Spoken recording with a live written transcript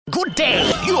Good day.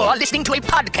 You are listening to a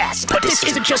podcast, but this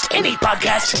isn't just any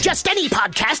podcast. Just any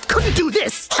podcast couldn't do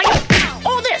this.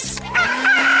 Or this.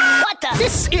 What the?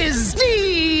 This is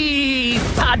the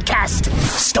podcast.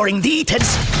 Starring the Ted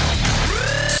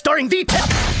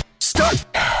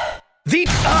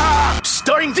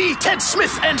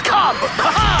Smith and Cobb.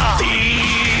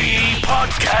 The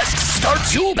podcast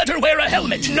starts. You better wear a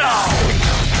helmet now.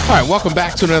 All right, welcome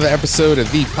back to another episode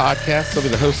of The Podcast. I'll be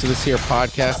the host of this here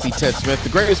podcast, The Ted Smith, the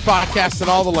greatest podcast in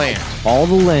all the land. All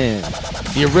the land.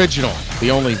 The original,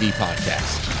 the only The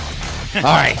Podcast. All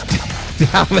right,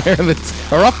 down there,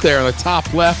 up there in the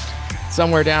top left,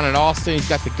 somewhere down in Austin, he's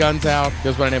got the guns out.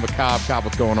 Goes by the name of Cobb. Cobb,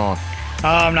 what's going on?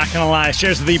 I'm not going to lie.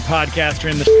 Shares of The Podcaster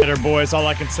in the shitter, boys. All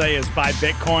I can say is buy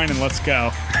Bitcoin and let's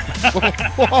go.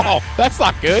 Whoa, that's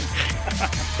not good.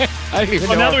 I didn't even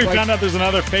know. Now that we found out there's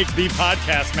another fake The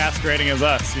Podcast masquerading as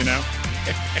us, you know?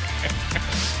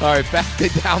 All right, back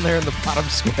down there in the bottom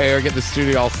square, get the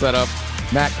studio all set up.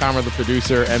 Matt Comer, the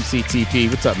producer, MCTP.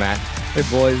 What's up, Matt? Hey,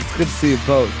 boys. It's good to see you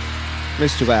both.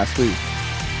 Missed you last week.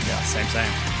 Yeah, same.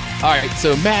 All right,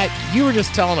 so Matt, you were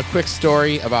just telling a quick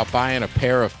story about buying a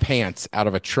pair of pants out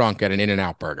of a trunk at an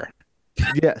In-N-Out Burger.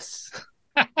 Yes.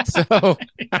 So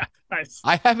Yeah, nice.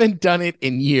 I haven't done it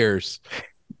in years,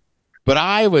 but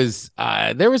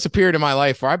there was a period in my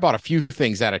life where I bought a few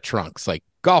things out of trunks, like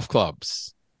golf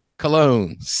clubs,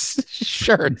 colognes,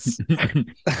 shirts.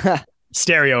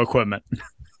 Stereo equipment.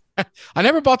 I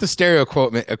never bought the stereo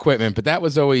equipment, but that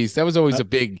was always a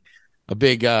big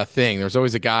thing. There was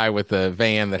always a guy with a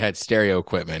van that had stereo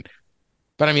equipment.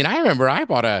 But I mean, I remember I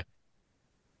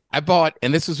bought,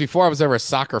 and this was before I was ever a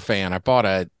soccer fan. I bought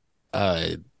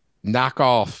a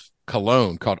knockoff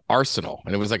cologne called Arsenal,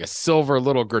 and it was like a silver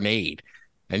little grenade,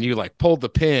 and you like pulled the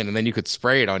pin and then you could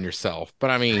spray it on yourself. But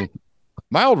I mean,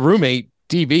 my old roommate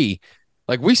DB,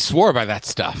 like we swore by that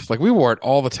stuff. Like we wore it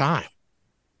all the time.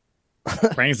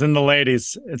 Brings in the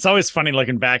ladies. It's always funny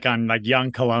looking back on like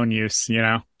young cologne use, you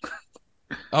know?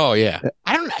 Oh yeah.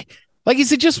 I don't know. Like,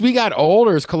 is it just we got old,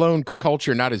 or is cologne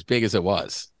culture not as big as it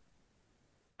was?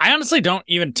 I honestly don't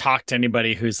even talk to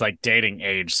anybody who's like dating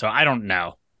age, so I don't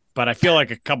know. But I feel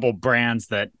like a couple brands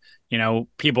that, you know,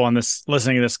 people on this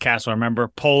listening to this cast will remember: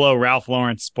 Polo, Ralph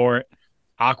Lauren Sport,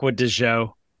 Aqua de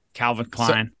Jo, Calvin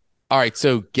Klein. All right,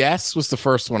 so Guess was the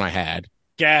first one I had.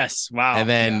 Guess, wow. And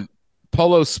then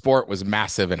Polo Sport was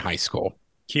massive in high school.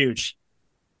 Huge.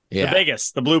 Yeah. The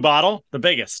biggest. The blue bottle, the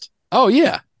biggest. Oh,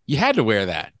 yeah. You had to wear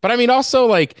that. But I mean, also,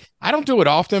 like, I don't do it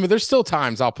often, but there's still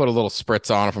times I'll put a little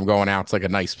spritz on if I'm going out to like a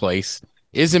nice place.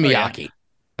 Izumiyaki.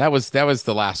 That was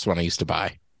the last one I used to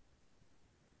buy.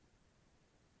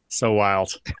 So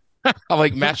wild. I'm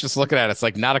like, Matt's just looking at it. It's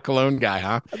like, not a cologne guy,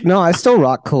 huh? No, I still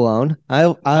rock cologne.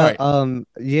 Right. I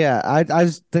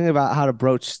was thinking about how to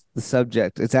broach the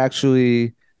subject. It's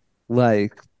actually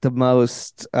like the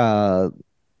most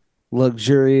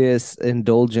luxurious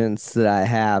indulgence that I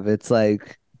have. It's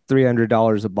like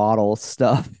 $300 a bottle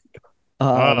stuff.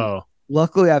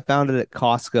 Luckily I found it at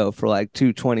Costco for like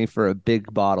 $220 for a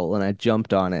big bottle, and I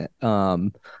jumped on it.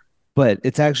 But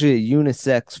it's actually a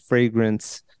unisex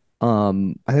fragrance. I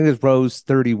think it's Rose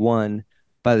 31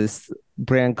 by this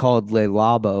brand called Le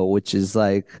Labo, which is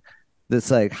like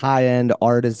this like high-end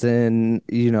artisan,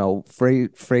 you know,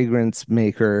 fragrance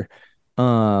maker.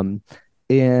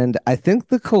 And I think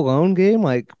the cologne game,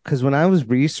 like, because when I was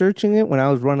researching it, when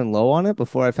I was running low on it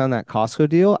before I found that Costco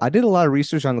deal, I did a lot of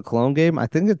research on the cologne game. I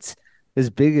think it's as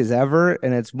big as ever,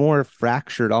 and it's more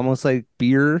fractured, almost like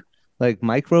beer, like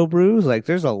microbrews. Like,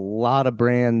 there's a lot of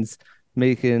brands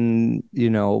making, you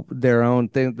know, their own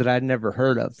thing that I'd never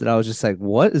heard of, that I was just like,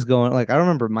 what is going on? Like, I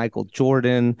remember Michael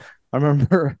Jordan. I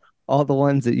remember all the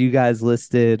ones that you guys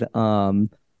listed.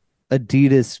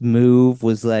 Adidas Move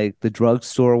was like the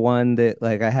drugstore one that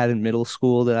like I had in middle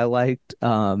school that I liked.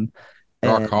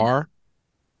 Drakkar.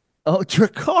 Oh,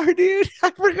 Drakkar, dude.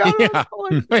 I forgot about that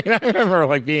one. I remember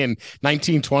like being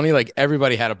 1920, like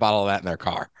everybody had a bottle of that in their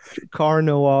car. Drakkar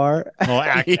Noir. Well,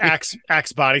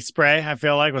 Axe body spray, I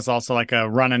feel like, was also like a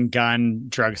run and gun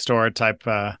drugstore type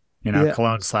cologne /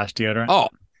 deodorant. Oh,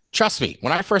 trust me,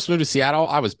 when I first moved to Seattle,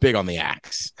 I was big on the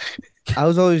Axe. I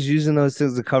was always using those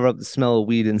things to cover up the smell of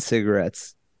weed and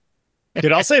cigarettes.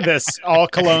 Dude, I'll say this: all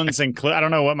colognes include. I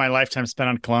don't know what my lifetime spent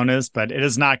on cologne is, but it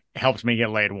has not helped me get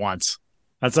laid once.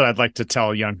 That's what I'd like to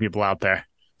tell young people out there.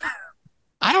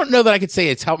 I don't know that I could say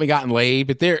it's helped me gotten laid,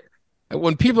 but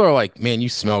when people are like, "Man, you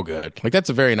smell good," like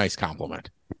that's a very nice compliment.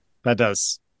 That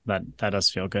does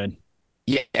feel good.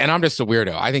 Yeah, and I'm just a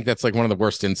weirdo. I think that's like one of the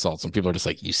worst insults when people are just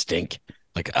like, "You stink."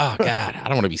 Like, oh God, I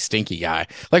don't want to be stinky guy.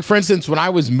 Like, for instance, when I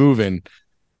was moving,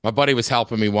 my buddy was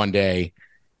helping me one day,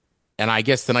 And I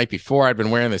guess the night before I'd been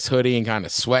wearing this hoodie and kind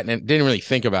of sweating it. Didn't really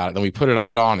think about it. Then we put it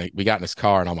on. We got in his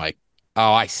car and I'm like,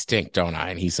 oh, I stink, don't I?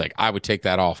 And he's like, I would take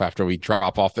that off after we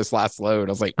drop off this last load.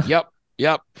 I was like, yep.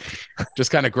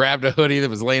 Just kind of grabbed a hoodie that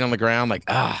was laying on the ground. Like,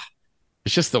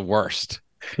 it's just the worst.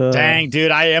 Dang, dude,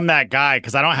 I am that guy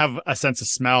because I don't have a sense of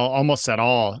smell almost at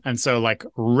all. And so like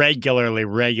regularly,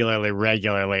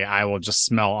 I will just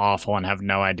smell awful and have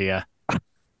no idea.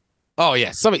 Oh,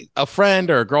 yeah. A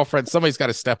friend or a girlfriend, somebody's got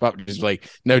to step up and just be like,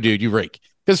 no, dude, you reek.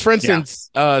 Because, for instance,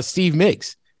 Steve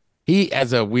Miggs, he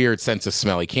has a weird sense of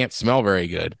smell. He can't smell very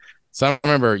good. So I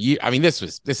remember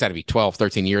this had to be 12,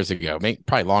 13 years ago, maybe,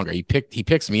 probably longer. He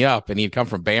picks me up and he'd come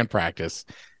from band practice.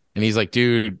 And he's like,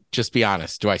 dude, just be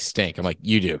honest. Do I stink? I'm like,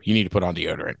 you do. You need to put on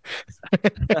deodorant.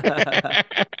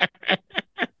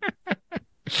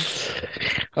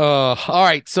 All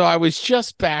right. So I was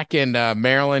just back in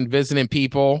Maryland visiting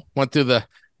people. Went through the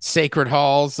sacred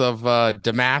halls of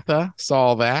DeMatha. Saw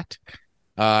all that.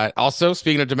 Also,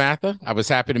 speaking of DeMatha, I was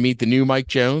happy to meet the new Mike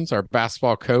Jones, our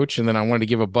basketball coach. And then I wanted to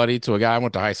give a buddy to a guy I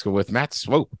went to high school with, Matt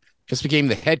Swope. Just became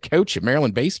the head coach at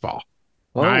Maryland baseball.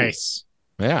 Oh, nice.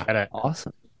 Yeah.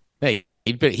 Awesome. Hey,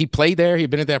 he played there.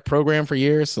 He'd been at that program for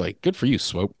years. Like, good for you,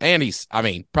 Swope. And he's,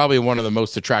 probably one of the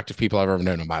most attractive people I've ever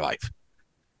known in my life.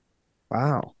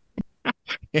 Wow.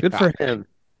 Good for him.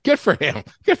 Good for him.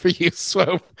 Good for you,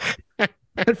 Swope.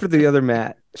 Good for the other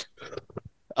Matt.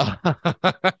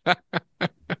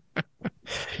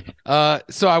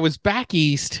 So I was back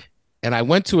east and I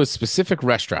went to a specific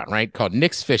restaurant, right, called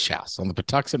Nick's Fish House on the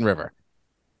Patuxent River.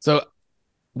 So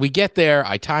we get there.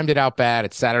 I timed it out bad.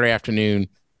 It's Saturday afternoon.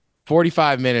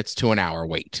 45 minutes to an hour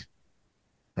wait,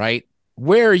 right?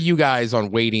 Where are you guys on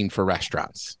waiting for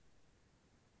restaurants?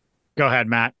 Go ahead,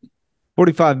 Matt.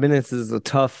 45 minutes is a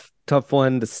tough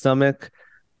one to stomach.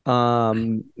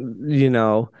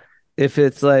 If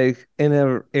it's like in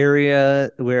an area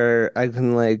where I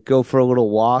can like go for a little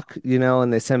walk,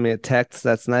 and they send me a text,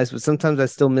 that's nice. But sometimes I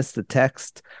still miss the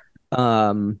text.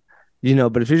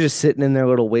 But if you're just sitting in their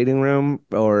little waiting room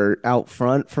or out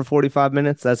front for 45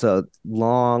 minutes, that's a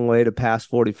long way to pass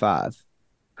 45.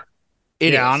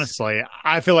 Honestly,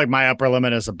 I feel like my upper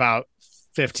limit is about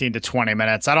 15 to 20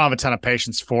 minutes. I don't have a ton of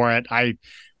patience for it.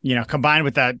 Combined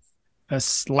with that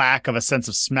lack of a sense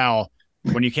of smell,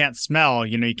 when you can't smell,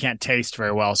 you can't taste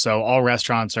very well. So all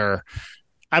restaurants are,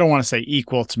 I don't want to say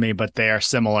equal to me, but they are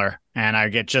similar. And I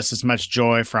get just as much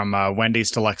joy from Wendy's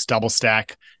Deluxe Double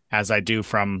Stack as I do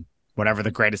from whatever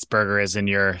the greatest burger is in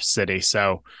your city.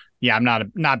 So yeah, I'm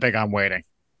not big on waiting.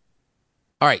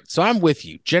 All right. So I'm with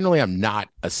you. Generally, I'm not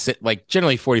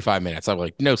generally 45 minutes. I'm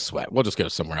like, no sweat. We'll just go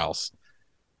somewhere else.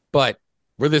 But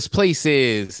where this place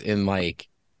is in like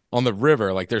on the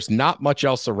river, like there's not much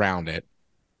else around it.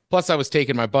 Plus I was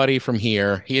taking my buddy from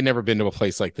here. He had never been to a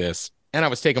place like this. And I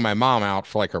was taking my mom out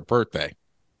for like her birthday.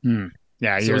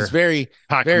 Yeah. So it was very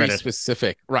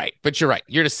specific. Right. But you're right.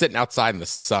 You're just sitting outside in the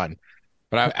sun.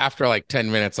 But after like 10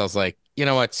 minutes, I was like, you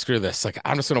know what? Screw this. Like,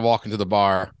 I'm just going to walk into the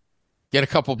bar, get a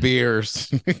couple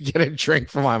beers, get a drink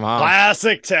for my mom.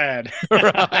 Classic Ted.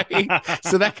 Right.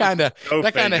 So that kind of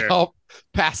helped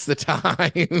pass the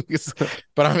time.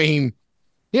 But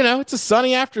it's a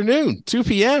sunny afternoon, 2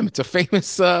 p.m. It's a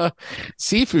famous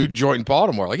seafood joint in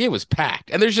Baltimore. Like, it was packed.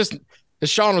 And there's just, as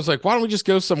Sean was like, why don't we just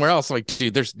go somewhere else? I'm like,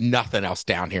 dude, there's nothing else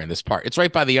down here in this part. It's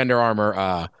right by the Under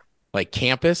Armour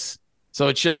campus. So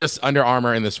it's just Under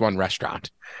Armour in this one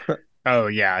restaurant. Oh,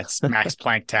 yeah. It's Max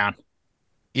Planck Town.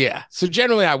 Yeah. So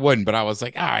generally I wouldn't, but I was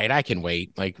like, all right, I can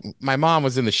wait. Like, my mom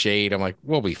was in the shade. I'm like,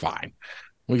 we'll be fine.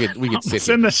 We could sit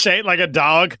in the shade like a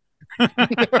dog.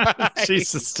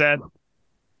 Jesus, Ted.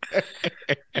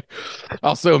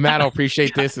 Also, Matt, I'll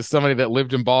appreciate this as somebody that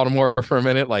lived in Baltimore for a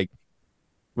minute. Like,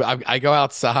 I go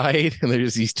outside and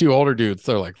there's these two older dudes.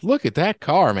 They're like, look at that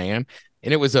car, man.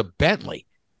 And it was a Bentley.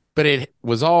 But it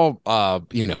was all,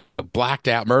 blacked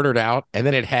out, murdered out. And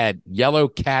then it had yellow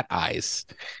cat eyes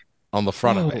on the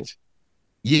front of it.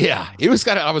 Yeah. It was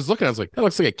I was looking, I was like, that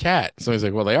looks like a cat. So he's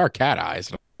like, well, they are cat eyes.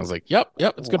 And I was like, yep,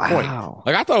 it's a good point.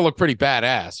 Like, I thought it looked pretty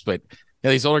badass. But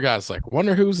these older guys like,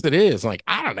 wonder whose it is. I'm like,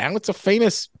 I don't know. It's a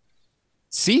famous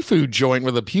seafood joint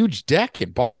with a huge deck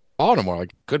in Baltimore.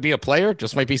 Like, could be a player.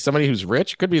 Just might be somebody who's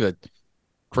rich. Could be the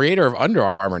creator of Under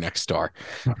Armour next door.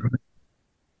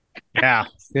 Yeah.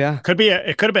 Yeah. It could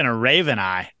have been a Raven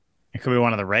eye. It could be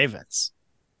one of the Ravens.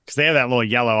 Because they have that little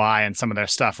yellow eye in some of their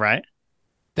stuff, right?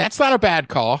 That's not a bad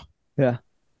call. Yeah.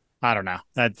 I don't know.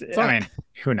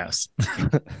 Who knows?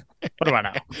 What do I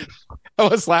know? I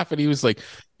was laughing. He was like,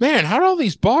 man, how do all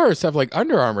these bars have like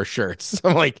Under Armour shirts?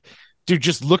 I'm like, dude,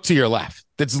 just look to your left.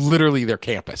 that's literally their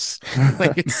campus.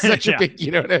 Like it's such a big, you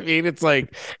know what I mean? It's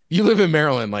like you live in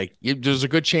Maryland, like there's a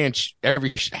good chance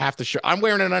every half the shirt. I'm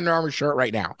wearing an Under Armour shirt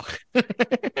right now.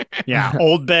 Yeah,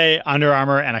 Old Bay, Under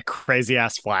Armour, and a crazy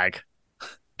ass flag.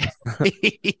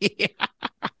 Yeah.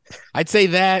 I'd say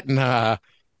that, and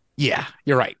yeah,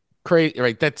 you're right.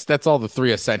 Right. That's all the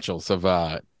three essentials of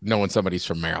knowing somebody's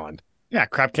from Maryland. Yeah,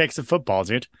 crab cakes and football,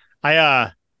 dude.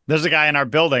 There's a guy in our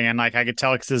building, and like I could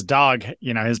tell because his dog,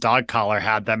 his dog collar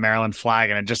had that Maryland flag,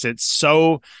 and it's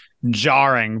so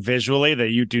jarring visually that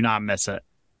you do not miss it.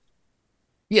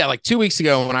 Yeah, like 2 weeks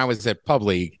ago when I was at Pub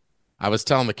League, I was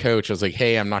telling the coach, I was like,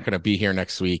 hey, I'm not going to be here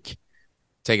next week,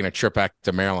 taking a trip back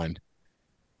to Maryland.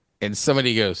 And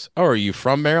somebody goes, oh, are you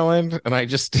from Maryland? And I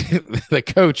just, the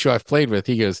coach who I've played with,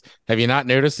 he goes, have you not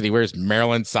noticed that he wears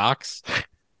Maryland socks?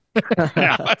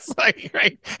 Yeah, I was like,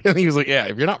 right. And he was like, yeah,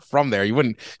 if you're not from there, you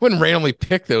wouldn't randomly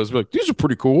pick those. But like, these are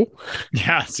pretty cool.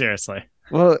 Yeah, seriously.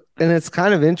 Well, and it's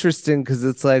kind of interesting because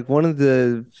it's like one of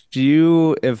the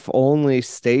few, if only,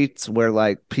 states where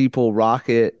like people rock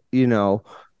it,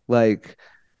 like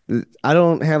I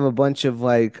don't have a bunch of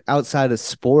like outside of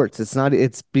sports.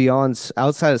 It's beyond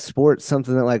outside of sports,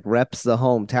 something that like reps the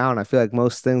hometown. I feel like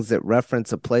most things that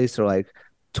reference a place are like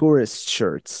tourist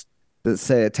shirts that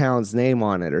say a town's name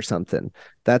on it or something.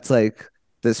 That's like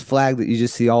this flag that you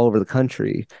just see all over the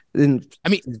country. And I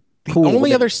mean, the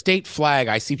only other state flag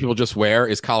I see people just wear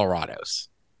is Colorado's.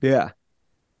 Yeah.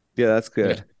 Yeah, that's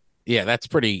good. Yeah, that's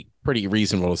pretty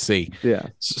reasonable to see. Yeah.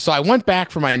 So I went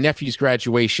back for my nephew's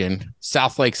graduation,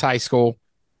 South Lakes High School,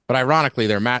 but ironically,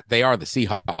 they are the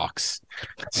Seahawks.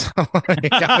 So,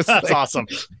 that's awesome.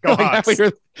 Go Hawks.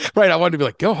 Right. I wanted to be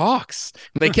like, go Hawks.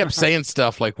 And they kept saying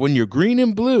stuff like, when you're green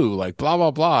and blue, like blah,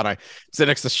 blah, blah. And I sit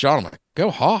next to Sean. I'm like,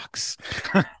 go Hawks.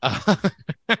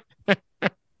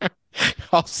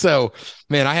 Also,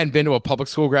 man, I hadn't been to a public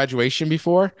school graduation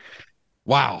before.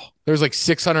 Wow. There's like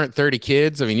 630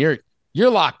 kids. I mean, you're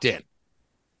locked in.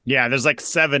 Yeah, there's like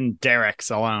 7 Derricks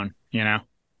alone,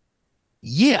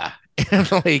 Yeah.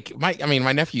 And like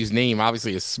my nephew's name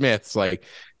obviously is Smith. It's like it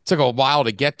took a while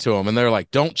to get to him, and they're like,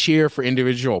 don't cheer for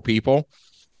individual people.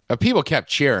 But people kept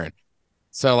cheering.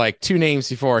 So like 2 names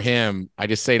before him, I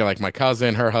just say to like my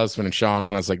cousin, her husband, and Sean,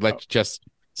 I was like, let's just,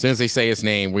 as soon as they say his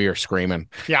name, we are screaming.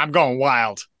 Yeah, I'm going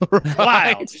wild. Right?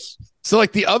 Wild. So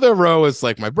like the other row is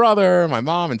like my brother, my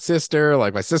mom and sister,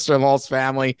 like my sister-in-law's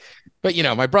family. But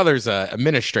my brother's a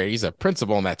administrator. He's a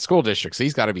principal in that school district, so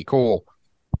he's got to be cool.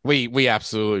 We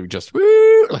absolutely just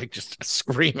woo, like just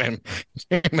screaming.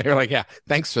 And they were like, yeah,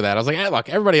 thanks for that. I was like, hey, look,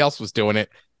 everybody else was doing it.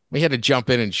 We had to jump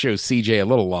in and show CJ a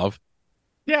little love.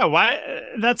 Yeah, why?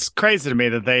 That's crazy to me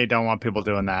that they don't want people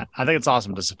doing that. I think it's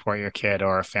awesome to support your kid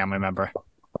or a family member.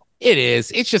 It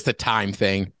is. It's just a time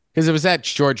thing. Because it was at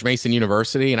George Mason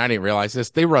University, and I didn't realize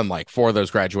this. They run like 4 of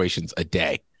those graduations a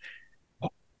day.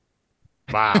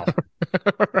 Wow.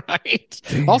 Right.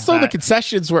 Also, the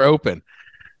concessions were open,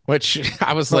 which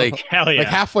I was like, hell yeah. Like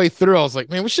halfway through, I was like,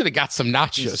 man, we should have got some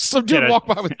nachos. Some dude walked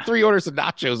by with 3 orders of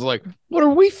nachos. Like, what are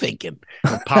we thinking?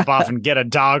 Pop off and get a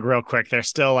dog real quick. They're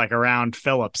still like around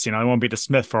Phillips. They won't be to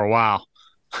Smith for a while.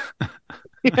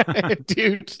 Yeah,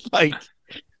 dude, like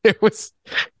there was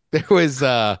do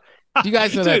you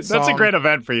guys know that song? That's a great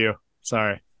event for you.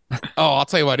 Sorry. Oh, I'll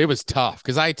tell you what, it was tough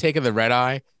because I had taken the red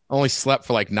eye, only slept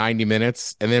for like 90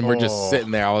 minutes, and then we're just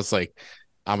sitting there. I was like,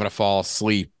 I'm gonna fall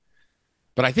asleep.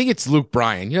 But I think it's Luke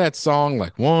Bryan. You know that song,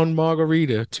 like 1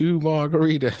 margarita, 2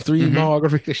 margarita, 3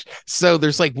 margaritas. So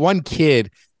there's like one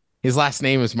kid, his last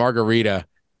name is Margarita.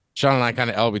 Sean and I kind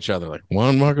of elbow each other, like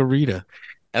 1 margarita.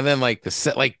 And then like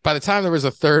by the time there was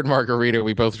a 3rd margarita,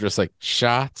 we both were just like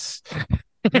shots.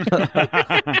 And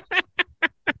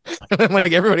then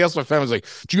like everybody else in my family was like,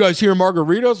 did you guys hear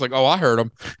margarita? I was like, oh, I heard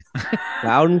them.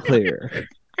 Loud and clear.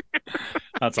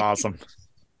 That's awesome.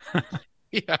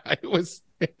 Yeah, it was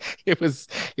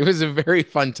a very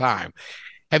fun time.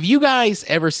 Have you guys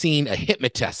ever seen a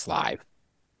Hypnotist live?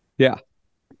 Yeah.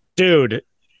 Dude,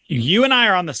 you and I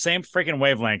are on the same freaking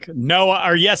wavelength. No,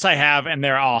 or yes, I have, and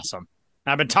they're awesome.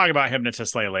 I've been talking about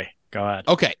Hypnotist lately. Go ahead.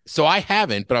 Okay, so I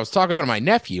haven't, but I was talking to my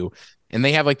nephew, and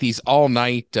they have like these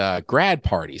all-night grad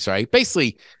parties, right?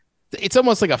 Basically, it's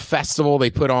almost like a festival they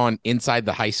put on inside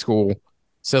the high school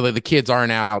so that the kids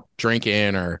aren't out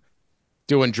drinking or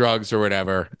doing drugs or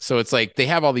whatever. So it's like they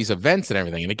have all these events and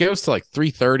everything, and it goes to like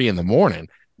 3:30 in the morning.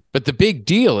 But the big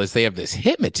deal is they have this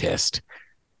hypnotist.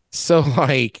 So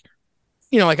like,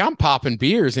 like I'm popping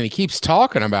beers and he keeps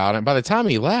talking about it. And by the time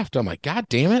he left, I'm like, God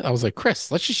damn it. I was like,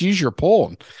 Chris, let's just use your poll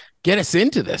and get us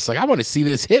into this. Like, I want to see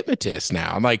this hypnotist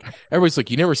now. I'm like, everybody's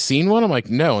like, you never seen one? I'm like,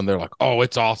 no. And they're like, oh,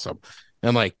 it's awesome. And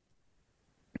I'm like,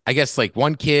 I guess like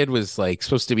one kid was like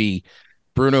supposed to be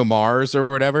Bruno Mars or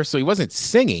whatever, so he wasn't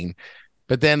singing,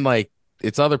 but then like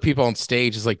it's other people on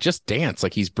stage is like just dance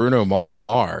like he's Bruno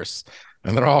Mars,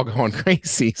 and they're all going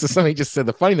crazy. So somebody just said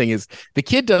the funny thing is the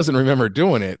kid doesn't remember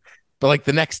doing it, but like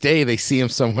the next day they see him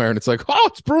somewhere and it's like, oh,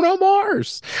 it's Bruno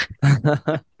Mars.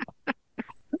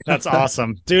 That's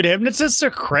awesome, dude. Hypnotists are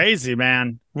crazy,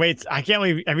 man. Wait, I can't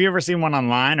believe. Have you ever seen one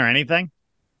online or anything?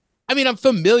 I mean, I'm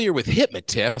familiar with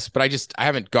hypnotists, but I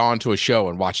haven't gone to a show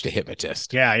and watched a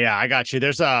hypnotist. Yeah, I got you.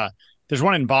 There's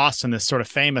one in Boston, this sort of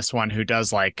famous one who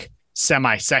does like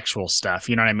semi-sexual stuff.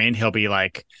 You know what I mean? He'll be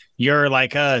like, you're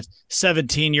like a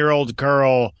 17-year-old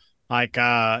girl, like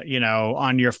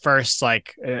on your first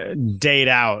like date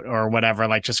out or whatever,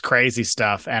 like just crazy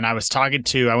stuff. And I went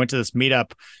to this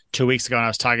meetup 2 weeks ago, and I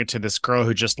was talking to this girl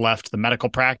who just left the medical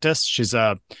practice. She's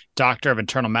a doctor of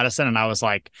internal medicine, and I was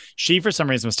like, she for some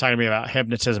reason was talking to me about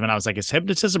hypnotism, and I was like, is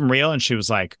hypnotism real? And she was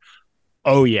like,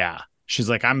 oh yeah. She's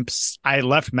like, I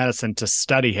left medicine to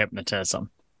study hypnotism.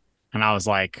 And I was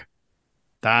like,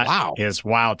 that is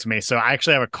wild to me. So I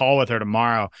actually have a call with her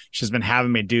tomorrow. She's been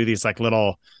having me do these like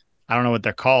little, I don't know what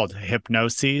they're called,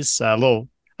 hypnoses,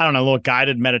 little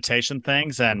guided meditation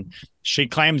things. And she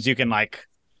claims you can like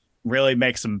really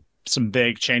make some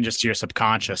big changes to your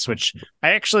subconscious, which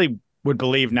I actually would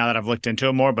believe now that I've looked into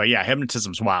it more. But yeah,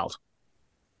 hypnotism's wild.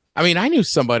 I mean, I knew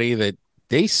somebody that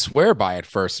they swear by it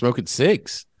first, smoking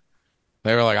cigs.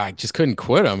 They were like, I just couldn't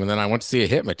quit them. And then I went to see a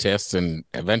hypnotist and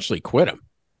eventually quit them.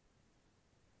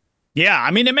 Yeah. I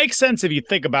mean, it makes sense if you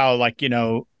think about like,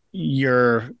 your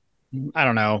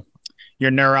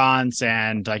neurons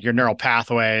and like your neural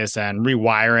pathways and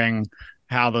rewiring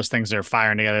how those things are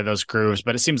firing together, those grooves.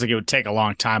 But it seems like it would take a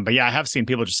long time. But yeah, I have seen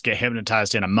people just get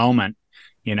hypnotized in a moment,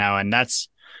 and that's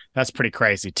pretty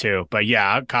crazy too. But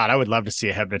yeah, God, I would love to see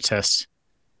a hypnotist.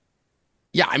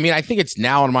 Yeah. I mean, I think it's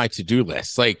now on my to-do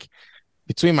list. Like,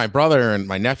 between my brother and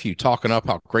my nephew talking up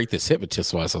how great this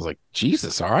hypnotist was, I was like,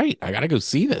 Jesus, all right, I got to go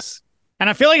see this. And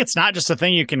I feel like it's not just a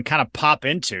thing you can kind of pop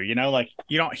into, like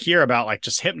you don't hear about like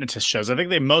just hypnotist shows. I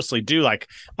think they mostly do like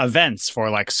events for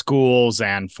like schools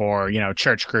and for,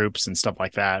 church groups and stuff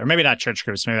like that. Or maybe not church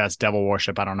groups. Maybe that's devil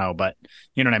worship. I don't know. But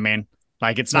you know what I mean?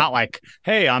 Like, it's not like,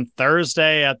 hey, on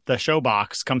Thursday at the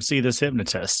Showbox, come see this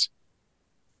hypnotist.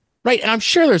 Right. And I'm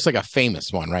sure there's like a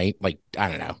famous one, right? Like, I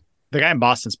don't know. The guy in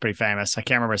Boston's pretty famous. I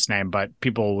can't remember his name, but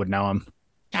people would know him.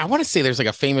 Yeah, I want to say there's like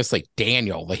a famous like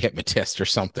Daniel the hypnotist or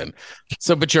something.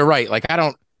 So, but you're right. Like, I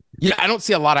don't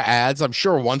see a lot of ads. I'm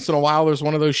sure once in a while there's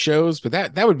one of those shows, but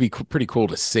that would be pretty cool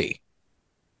to see.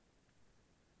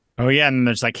 Oh yeah, and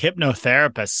there's like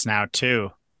hypnotherapists now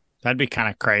too. That'd be kind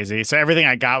of crazy. So everything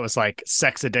I got was like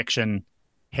sex addiction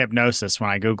hypnosis when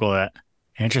I Google it.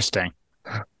 Interesting.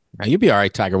 Now you'd be all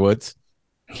right, Tiger Woods.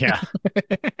 Yeah.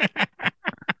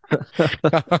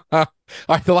 All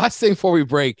right, the last thing before we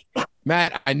break,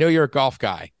 Matt, I know you're a golf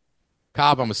guy.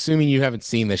 Cobb, I'm assuming you haven't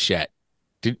seen this yet.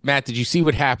 Matt, did you see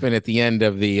what happened at the end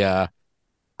of the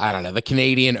the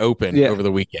Canadian Open over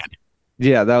the weekend?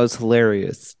 Yeah, that was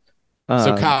hilarious.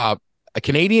 So Cobb, a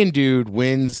Canadian dude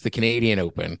wins the Canadian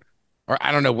Open, or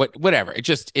I don't know whatever. It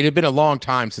had been a long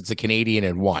time since a Canadian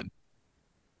had won.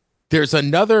 There's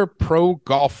another pro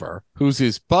golfer who's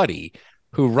his buddy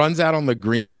who runs out on the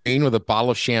green with a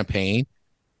bottle of champagne,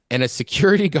 and a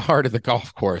security guard at the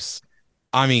golf course,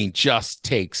 I mean, just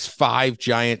takes 5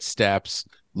 giant steps,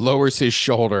 lowers his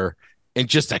shoulder, and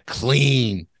just a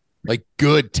clean, like,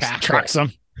 good tackle. Trucks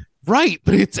him. Right,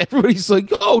 but everybody's like,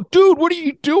 "Oh, dude, what are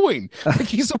you doing?" Like,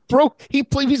 he's a pro. He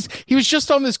was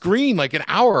just on this green like an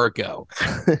hour ago.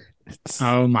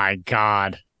 Oh my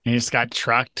God. He just got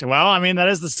trucked. Well, I mean, that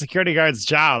is the security guard's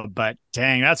job, but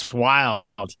dang, that's wild.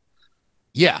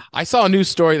 Yeah, I saw a news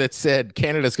story that said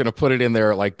Canada's going to put it in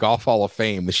their like golf hall of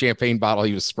fame, the champagne bottle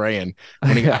he was spraying.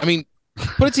 I mean,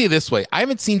 put it to you this way. I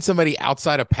haven't seen somebody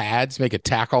outside of pads make a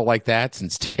tackle like that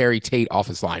since Terry Tate off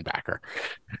his linebacker.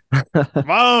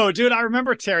 Whoa, dude, I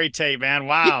remember Terry Tate, man.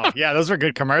 Wow. Yeah, those were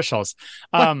good commercials.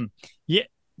 Yeah,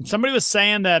 somebody was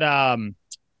saying that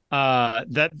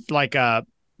that like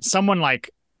someone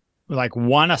like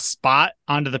won a spot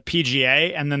onto the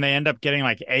PGA and then they end up getting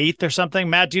like 8th or something.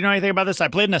 Matt, do you know anything about this? I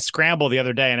played in a scramble the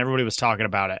other day and everybody was talking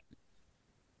about it.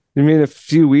 You mean a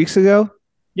few weeks ago?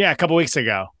 Yeah, a couple weeks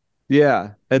ago. Yeah.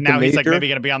 Now he's like maybe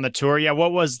going to be on the tour. Yeah.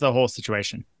 What was the whole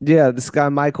situation? Yeah. This guy,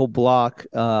 Michael Block,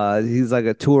 he's like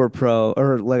a tour pro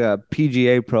or like a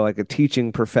PGA pro, like a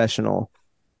teaching professional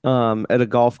at a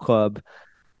golf club.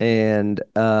 And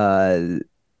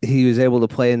he was able to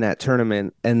play in that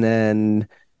tournament and then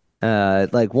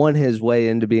like won his way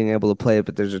into being able to play it,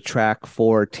 but there's a track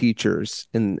for teachers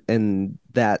in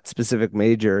that specific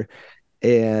major.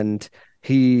 and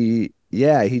he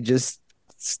just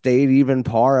stayed even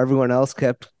par. Everyone else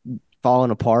kept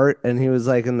falling apart, and he was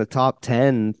like in the top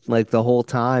 10 like the whole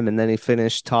time, and then he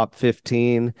finished top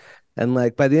 15. And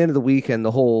like by the end of the weekend,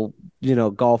 the whole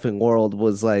golfing world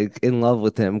was like in love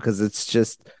with him, because it's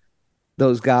just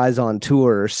those guys on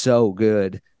tour are so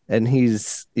good, and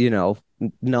he's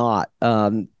not.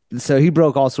 So he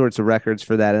broke all sorts of records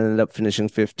for that and ended up finishing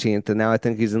 15th, and now I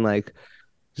think he's going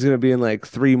to be in like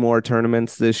 3 more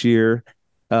tournaments this year.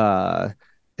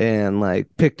 And like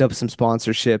picked up some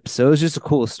sponsorships. So it was just a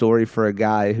cool story for a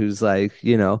guy who's like,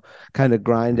 kind of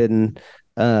grinding,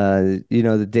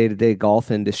 the day-to-day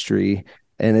golf industry,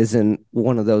 and isn't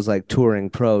one of those like touring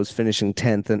pros finishing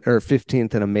 10th or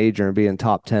 15th in a major and being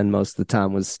top 10 most of the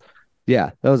time.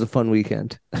 That was a fun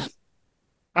weekend.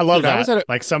 I love that.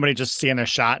 Like somebody just seeing a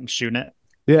shot and shooting it.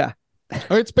 Yeah.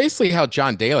 It's basically how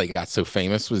John Daly got so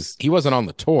famous. He wasn't on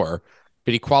the tour,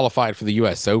 but he qualified for the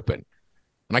US Open.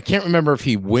 And I can't remember if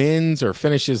he wins or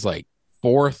finishes like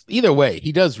 4th. Either way,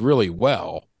 he does really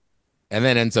well, and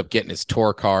then ends up getting his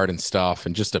tour card and stuff,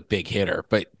 and just a big hitter.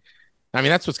 But I mean,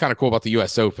 that's what's kind of cool about the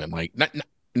US Open. Like,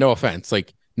 no offense,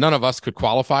 like none of us could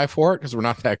qualify for it because we're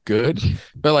not that good.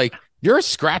 But like, you're a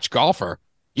scratch golfer.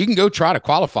 You can go try to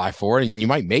qualify for it, and you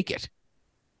might make it.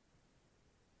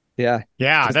 Yeah.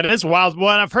 Yeah, that is wild.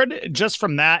 Well, I've heard just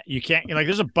from that, you can't, like,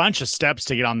 there's a bunch of steps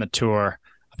to get on the tour.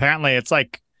 Apparently, it's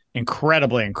like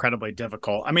incredibly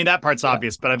difficult. I mean, that part's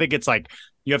obvious, but I think it's like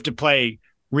you have to play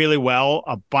really well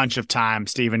a bunch of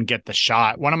times to even get the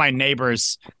shot. One of my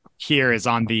neighbors here is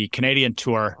on the Canadian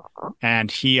tour,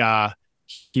 and he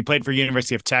played for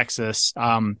University of Texas.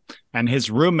 And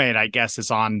his roommate, I guess,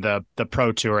 is on the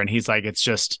pro tour, and he's like,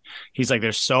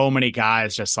 there's so many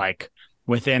guys just like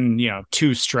within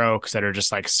 2 strokes that are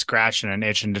just like scratching and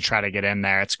itching to try to get in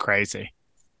there. It's crazy.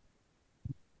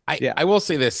 I will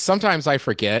say this. Sometimes I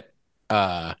forget.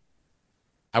 I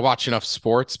watch enough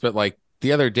sports, but like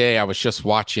the other day I was just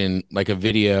watching like a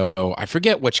video. I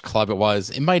forget which club it was.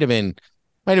 It might have been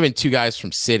 2 guys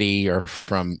from City or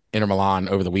from Inter Milan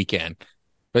over the weekend.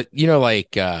 But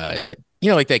like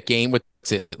that game with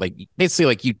it, like basically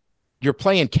like you're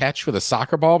playing catch with a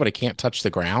soccer ball, but it can't touch the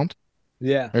ground.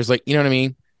 Yeah. There's like, you know what I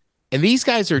mean? And these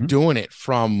guys are doing it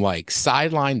from like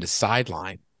sideline to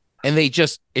sideline. And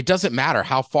it doesn't matter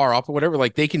how far up or whatever,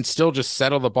 like they can still just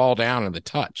settle the ball down in the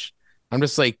touch. I'm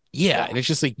just like, yeah. And it's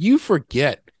just like, you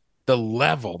forget the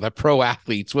level that pro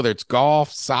athletes, whether it's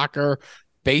golf, soccer,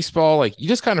 baseball, like you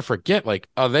just kind of forget like,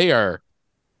 oh, they are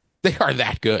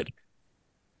that good.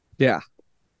 Yeah.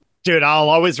 Dude, I'll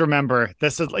always remember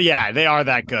this is, they are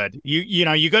that good.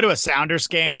 You go to a Sounders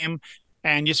game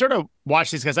and you sort of watch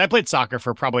these guys. I played soccer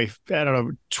for probably, I don't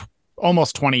know,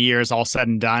 almost 20 years, all said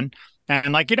and done.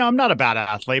 And like, I'm not a bad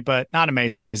athlete, but not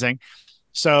amazing.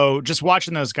 So just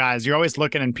watching those guys, you're always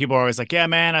looking and people are always like, yeah,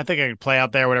 man, I think I could play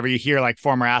out there, whatever. You hear like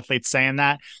former athletes saying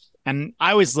that. And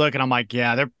I always look and I'm like,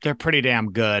 yeah, they're pretty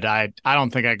damn good. I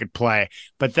don't think I could play.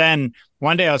 But then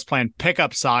one day I was playing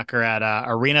pickup soccer at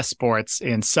Arena Sports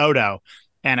in Soto,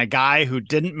 and a guy who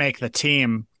didn't make the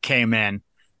team came in.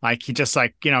 Like he just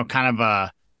like, kind of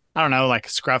a, I don't know, like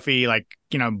scruffy, like,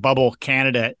 bubble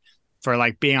candidate for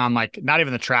like being on like not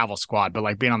even the travel squad, but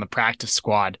like being on the practice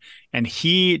squad. And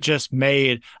he just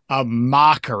made a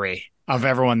mockery of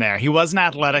everyone there. He wasn't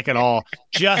athletic at all,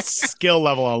 just skill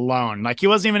level alone. Like he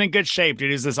wasn't even in good shape,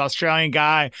 dude. He's this Australian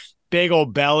guy, big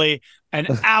old belly, an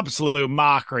absolute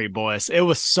mockery, boys. It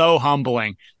was so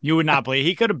humbling. You would not believe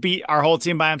he could have beat our whole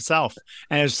team by himself.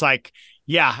 And it's like,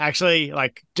 yeah, actually,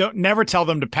 like never tell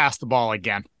them to pass the ball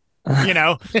again.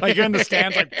 Like you're in the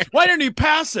stands, like, why didn't he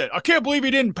pass it? I can't believe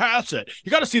he didn't pass it.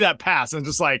 You got to see that pass. And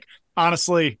just like,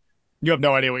 honestly, you have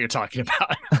no idea what you're talking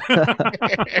about.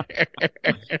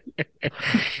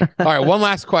 All right, one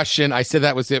last question. I said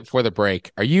that was it for the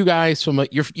break. Are you guys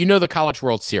familiar? The College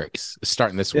World Series is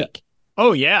starting this week.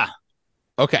 Oh, yeah.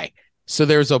 Okay. So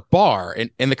there's a bar,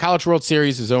 and the College World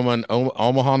Series is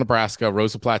Omaha, Nebraska,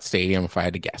 Rosa Platte Stadium, if I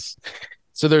had to guess.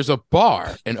 So there's a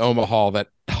bar in Omaha that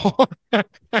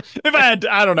if I had,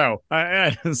 I don't know.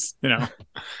 I just,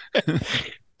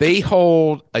 they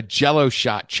hold a Jello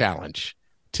shot challenge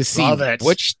to see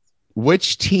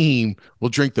which team will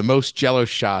drink the most Jello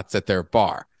shots at their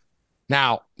bar.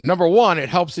 Now, number one, it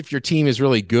helps if your team is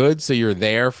really good, so you're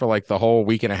there for like the whole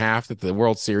week and a half that the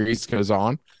World Series goes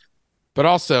on. But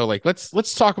also, like,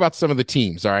 let's talk about some of the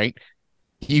teams. All right,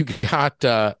 you got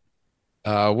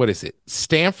what is it?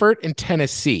 Stanford and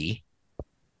Tennessee,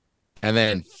 and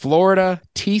then Florida,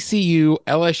 TCU,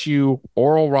 LSU,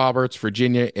 Oral Roberts,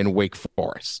 Virginia, and Wake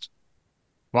Forest.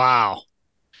 Wow.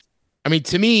 I mean,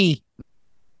 to me,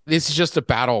 this is just a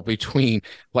battle between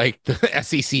like the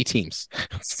SEC teams.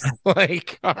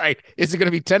 Like, all right, is it going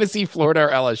to be Tennessee, Florida, or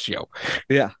LSU?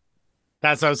 Yeah.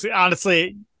 That's what I was,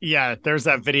 honestly, yeah, there's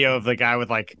that video of the guy with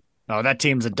like, oh, that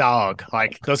team's a dog.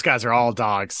 Like, those guys are all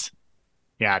dogs.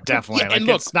 Yeah, definitely. Yeah, like,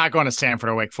 look, it's not going to Stanford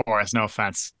or Wake Forest. No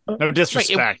offense. No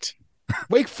disrespect.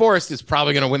 Wake Forest is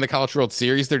probably going to win the College World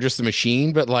Series. They're just a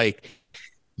machine, but like,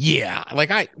 yeah,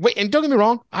 like and don't get me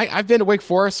wrong. I've been to Wake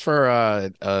Forest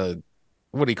for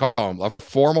what do you call them? A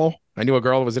formal. I knew a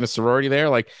girl that was in a sorority there.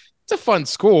 Like, it's a fun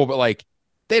school, but like,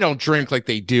 they don't drink like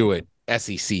they do at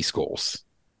SEC schools.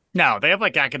 No, they have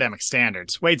like academic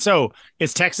standards. Wait, so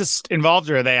is Texas involved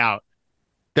or are they out?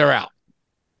 They're out.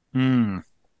 Man,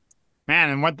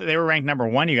 and what they were ranked number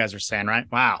 1, you guys were saying, right?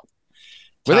 Wow.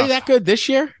 Were Tough. they that good this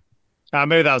year?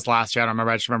 Maybe that was last year. I don't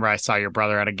remember. I just remember I saw your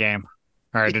brother at a game.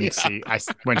 Or I didn't see. I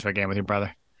went to a game with your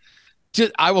brother.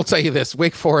 I will tell you this.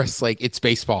 Wake Forest, like, it's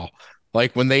baseball.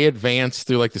 Like, when they advance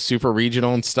through like the super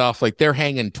regional and stuff, like they're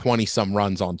hanging 20 some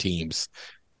runs on teams,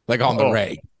 like on the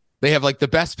reg. They have like the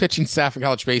best pitching staff in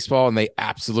college baseball, and they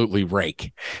absolutely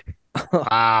rake.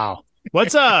 Wow.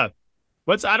 What's I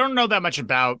don't know that much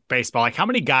about baseball. Like, how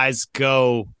many guys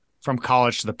go from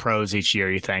college to the pros each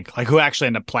year, you think? Like, who actually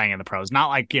end up playing in the pros? Not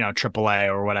like, AAA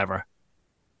or whatever.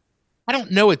 I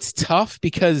don't know. It's tough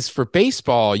because for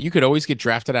baseball, you could always get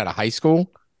drafted out of high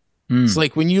school. It's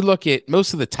like when you look at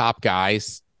most of the top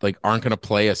guys, like, aren't going to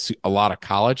play a lot of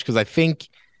college, because I think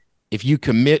if you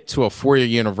commit to a 4-year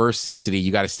university,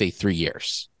 you got to stay 3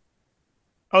 years.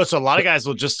 Oh, so a lot of guys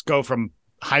will just go from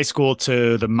high school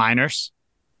to the minors.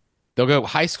 They'll go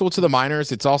high school to the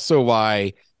minors. It's also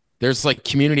why there's like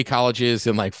community colleges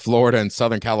in like Florida and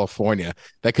Southern California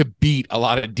that could beat a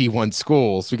lot of D1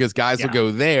 schools, because guys will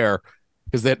go there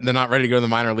because they're not ready to go to the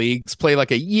minor leagues, play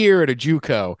like a year at a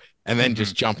JUCO, and then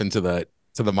just jump into the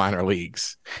minor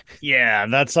leagues. Yeah,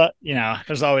 that's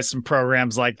there's always some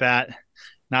programs like that.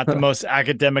 Not the most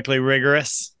academically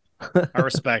rigorous. I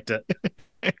respect it.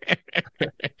 But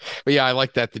yeah, I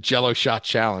like that, the Jello shot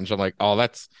challenge. I'm like, oh,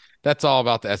 that's all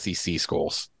about the SEC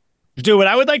schools. Dude, what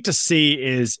I would like to see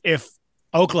is if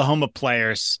Oklahoma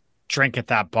players drink at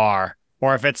that bar,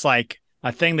 or if it's like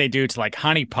a thing they do to like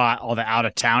honeypot all the out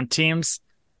of town teams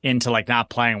into like not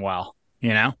playing well,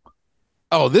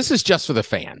 Oh, this is just for the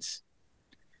fans.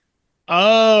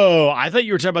 Oh, I thought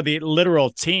you were talking about the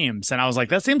literal teams. And I was like,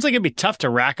 that seems like it'd be tough to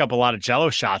rack up a lot of Jello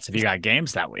shots if you got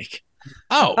games that week.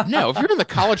 Oh, no. If you're in the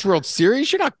College World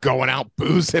Series, you're not going out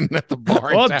boozing at the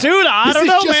bar. Well, dude, I don't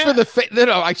know, just man. For the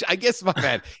no, I guess, my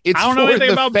bad. I don't know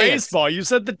anything about fans. baseball. You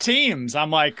said the teams.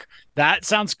 I'm like, that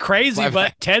sounds crazy,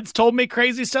 but Ted's told me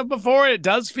crazy stuff before. It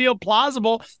does feel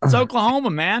plausible. It's Oklahoma,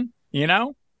 man.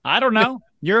 I don't know.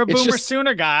 You're a Boomer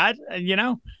Sooner guy,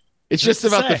 It's just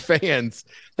about the fans.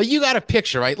 Like, you got a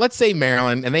picture, right? Let's say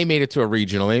Maryland, and they made it to a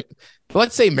regional. But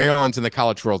let's say Maryland's in the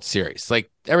College World Series. Like,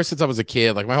 ever since I was a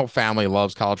kid, like, my whole family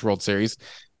loves College World Series.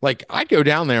 Like, I'd go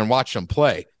down there and watch them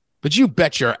play. But you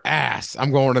bet your ass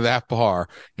I'm going to that bar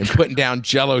and putting down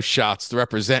Jello shots to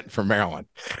represent for Maryland.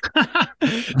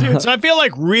 Dude, so I feel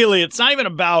like really it's not even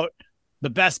about the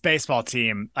best baseball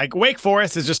team. Like, Wake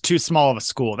Forest is just too small of a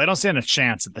school. They don't stand a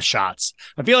chance at the shots.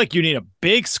 I feel like you need a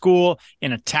big school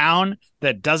in a town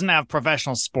that doesn't have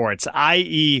professional sports,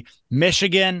 i.e.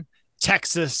 Michigan,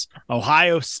 Texas,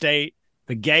 Ohio State,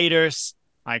 the Gators,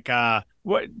 like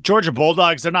Georgia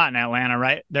Bulldogs. They're not in Atlanta,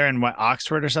 right? They're in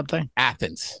Oxford or something?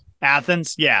 Athens.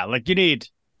 Yeah. Like, you need,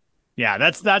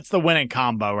 that's the winning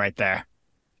combo right there.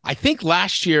 I think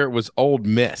last year it was Ole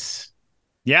Miss.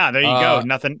 Yeah, there you go.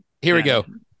 Nothing. Here we go.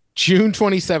 June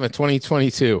 27th,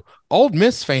 2022. Ole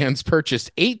Miss fans purchased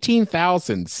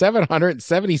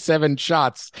 18,777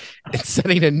 shots and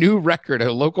setting a new record at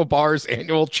a local bar's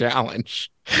annual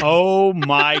challenge. Oh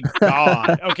my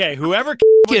God. Okay, whoever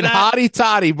Get hotty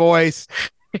toddy, boys.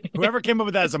 Whoever came up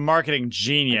with that is a marketing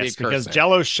genius, because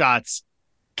Jello shots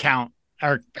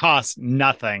cost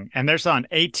nothing, and they're selling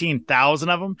 18,000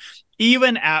 of them,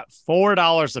 even at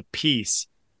 $4 a piece.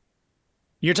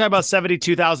 You're talking about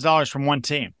 $72,000 from one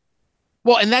team.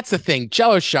 Well, and that's the thing.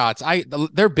 Jello shots,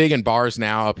 they're big in bars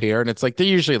now up here, and it's like they're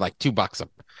usually like $2.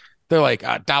 They're like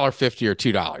 $1.50 or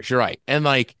 $2. You're right, and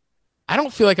like I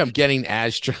don't feel like I'm getting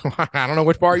as. I don't know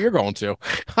which bar you're going to.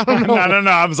 I don't know.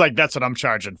 No. I was like, that's what I'm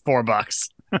charging, $4.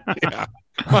 Yeah.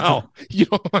 Well,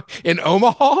 in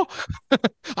Omaha,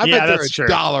 I bet they're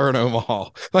 $1 in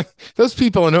Omaha. Like, those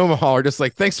people in Omaha are just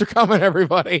like, thanks for coming,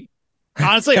 everybody.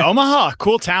 Honestly, Omaha,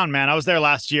 cool town, man. I was there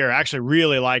last year. I actually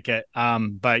really like it.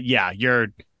 But yeah, you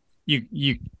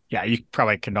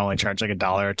probably can only charge like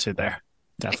 $1 or $2 there.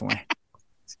 Definitely.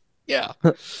 Yeah.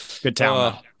 Good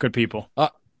town, good people.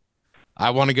 I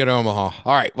want to go to Omaha.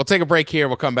 All right, we'll take a break here.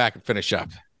 We'll come back and finish up.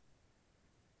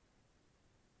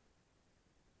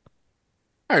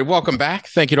 All right, welcome back.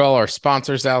 Thank you to all our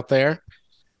sponsors out there.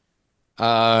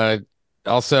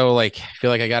 Also, I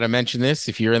feel like I got to mention this.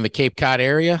 If you're in the Cape Cod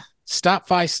area, stop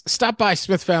by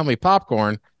Smith Family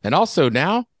Popcorn, and also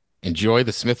now enjoy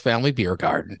the Smith Family Beer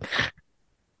Garden.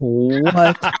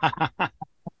 What?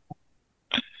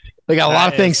 They got a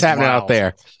lot of things happening wild. out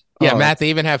there. Yeah, Oh. Matt, they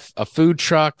even have a food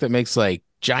truck that makes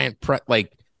giant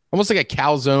almost like a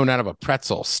calzone out of a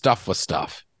pretzel stuffed with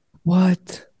stuff.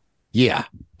 What? Yeah.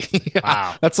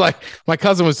 Wow. That's like my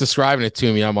cousin was describing it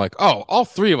to me. I'm like, oh, all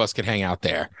three of us could hang out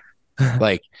there.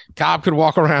 Cobb could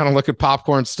walk around and look at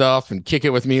popcorn stuff and kick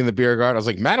it with me in the beer garden. I was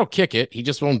like, Matt will kick it. He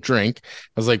just won't drink.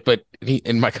 I was like,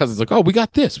 and my cousin's like, oh, we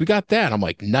got this, we got that. I'm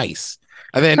like, nice.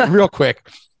 And then real quick,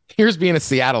 here's being a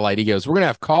Seattleite. He goes, we're going to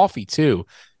have coffee too.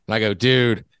 And I go,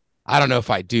 dude, I don't know if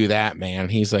I do that, man.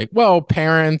 He's like, well,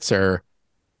 parents or,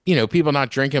 people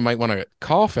not drinking might want a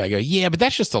coffee. I go, yeah, but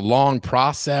that's just a long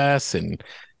process and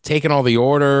taking all the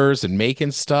orders and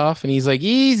making stuff. And he's like,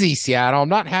 easy, Seattle. I'm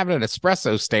not having an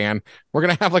espresso stand. We're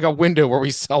going to have a window where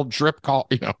we sell drip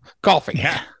coffee.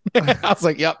 Yeah. I was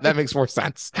like, yep, that makes more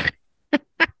sense.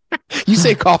 You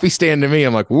say coffee stand to me.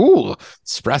 I'm like, ooh,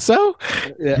 espresso?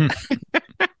 Yeah.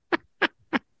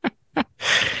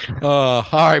 All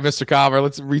right, Mr. Cobber,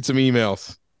 let's read some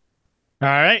emails. All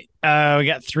right. We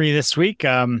got 3 this week.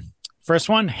 First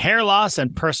one, hair loss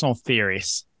and personal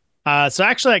theories. So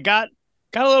actually I got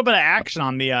a little bit of action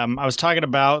on the I was talking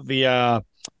about the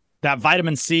that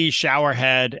vitamin C shower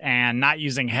head and not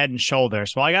using Head and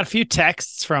Shoulders. Well, I got a few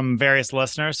texts from various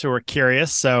listeners who were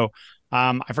curious. So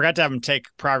I forgot to have them take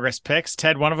progress pics.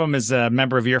 Ted, one of them is a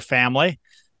member of your family,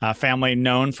 family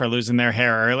known for losing their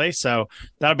hair early. So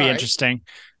that'll be interesting.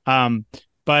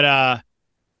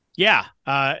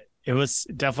 It was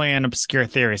definitely an obscure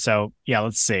theory. So yeah,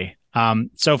 let's see.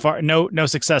 So far, no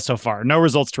success so far. No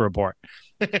results to report.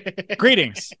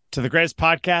 Greetings to the greatest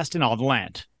podcast in all the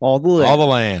land. All the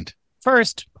land.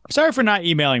 First, sorry for not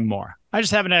emailing more. I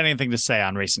just haven't had anything to say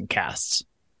on recent casts.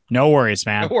 No worries,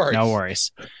 man. No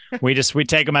worries. We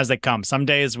take them as they come. Some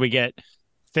days we get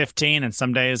 15 and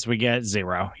some days we get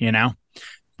 0,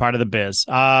 part of the biz.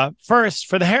 First,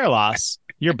 for the hair loss,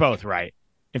 you're both right.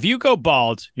 If you go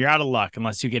bald, you're out of luck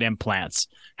unless you get implants.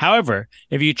 However,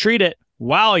 if you treat it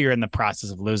while you're in the process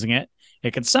of losing it,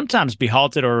 it can sometimes be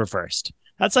halted or reversed.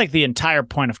 That's like the entire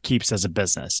point of Keeps as a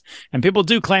business. And people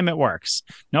do claim it works.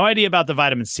 No idea about the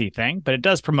vitamin C thing, but it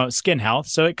does promote skin health,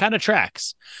 so it kind of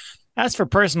tracks. As for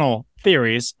personal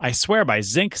theories, I swear by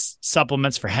zinc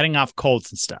supplements for heading off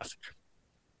colds and stuff.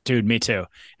 Dude, me too.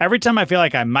 Every time I feel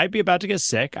like I might be about to get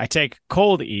sick, I take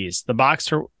Cold Ease, the box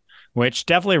for which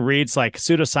definitely reads like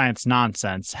pseudoscience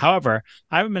nonsense. However,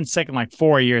 I haven't been sick in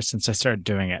 4 years since I started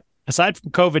doing it. Aside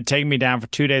from COVID taking me down for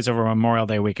 2 days over Memorial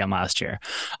Day weekend last year,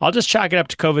 I'll just chalk it up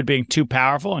to COVID being too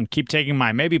powerful and keep taking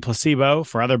my maybe placebo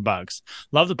for other bugs.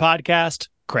 Love the podcast,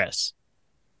 Chris.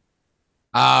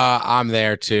 I'm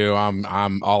there too.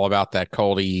 I'm all about that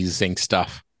Cold Ease zinc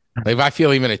stuff. If I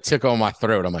feel even a tickle in my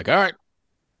throat, I'm like, all right,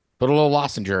 put a little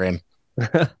lozenge in.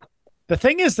 The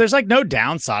thing is, there's no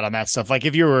downside on that stuff.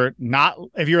 If you're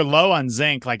low on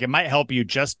zinc, it might help you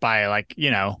just by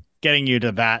getting you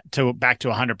to back to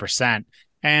 100%.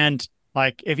 And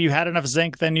if you had enough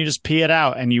zinc, then you just pee it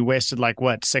out and you wasted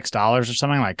 $6 or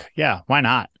something. Yeah, why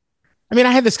not? I mean,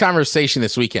 I had this conversation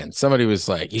this weekend. Somebody was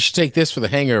like, you should take this for the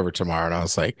hangover tomorrow. And I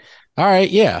was like, all right,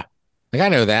 yeah. I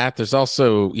know that. There's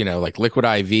also, liquid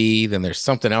IV. Then there's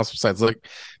something else besides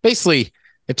basically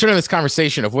it turned into this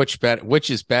conversation of which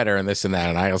is better and this and that.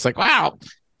 And I was like, wow,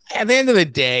 at the end of the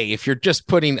day, if you're just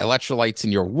putting electrolytes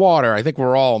in your water, I think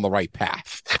we're all on the right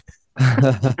path.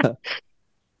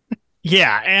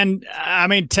 Yeah. And I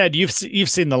mean, Ted, you've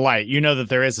seen the light. You know that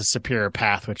there is a superior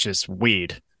path, which is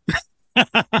weed.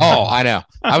 Oh, I know.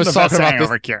 I was talking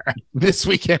about this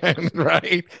weekend,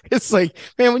 right? It's like,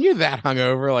 man, when you're that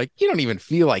hungover, you don't even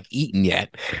feel like eating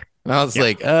yet. And I was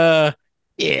like,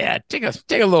 yeah, take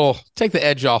the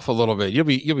edge off a little bit. You'll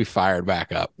be fired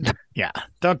back up. Yeah.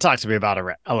 Don't talk to me about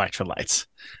electrolytes.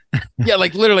 Yeah,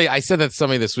 literally, I said that to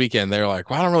somebody this weekend. They were like,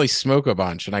 well, I don't really smoke a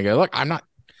bunch. And I go, look, I'm not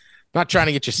trying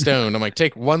to get you stoned. I'm like,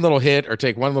 take one little hit or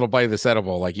take one little bite of this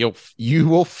edible. You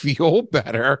will feel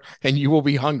better and you will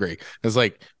be hungry. It's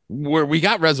we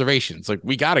got reservations.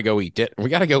 We got to go eat it. We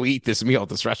got to go eat this meal at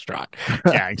this restaurant.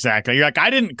 Yeah, exactly. You're I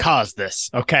didn't cause this.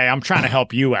 Okay. I'm trying to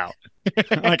help you out.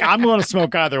 I'm going to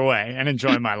smoke either way and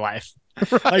enjoy my life.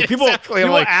 Right, people exactly.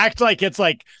 act like it's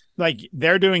like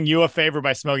they're doing you a favor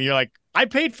by smoking. You're I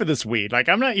paid for this weed.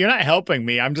 You're not helping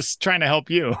me. I'm just trying to help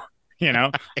you,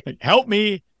 help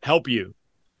me help you.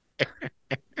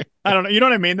 I don't know. You know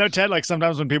what I mean, though, Ted? Like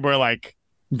sometimes when people are like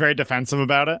very defensive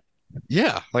about it,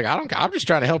 Yeah, like I'm just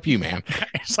trying to help you, man.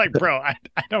 it's like, bro, I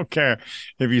don't care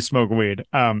if you smoke weed.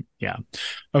 Yeah.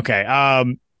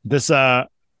 Okay. This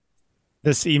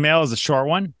email is a short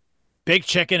one. Big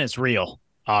Chicken is real.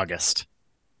 August.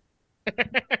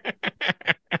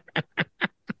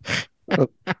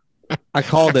 I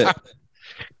called it.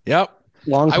 Yep.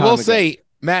 Long I time will ago. say,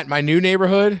 Matt, my new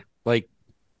neighborhood, like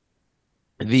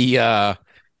the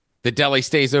deli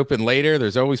stays open later.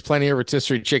 There's always plenty of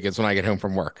rotisserie chickens when I get home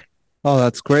from work. Oh,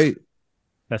 that's great.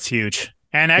 That's huge.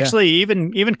 And actually,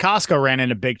 even Costco ran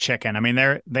into Big Chicken. I mean,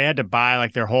 they had to buy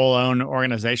like their whole own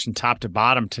organization, top to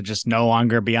bottom, to just no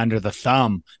longer be under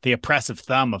the oppressive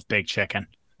thumb of Big Chicken.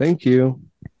 Thank you.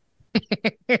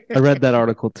 I read that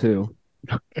article too.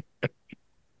 I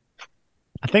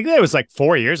think that was like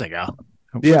 4 years ago.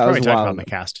 Yeah, it was probably a talked while about in the ago.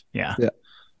 cast. Yeah.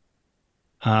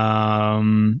 Yeah.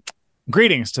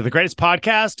 Greetings to the greatest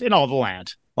podcast in all the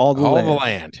land. All the All land. the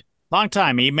land. Long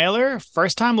time emailer,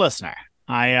 first time listener.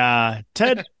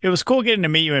 Ted, it was cool getting to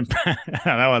meet you in.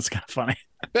 That was kind of funny.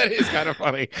 That is kind of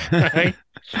funny. Right?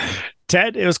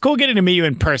 Ted, it was cool getting to meet you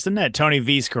in person at Tony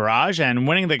V's garage and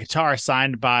winning the guitar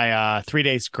signed by 3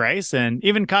 Days Grace, and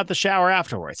even caught the shower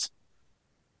afterwards.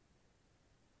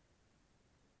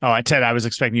 Oh, Ted, I was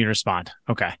expecting you to respond.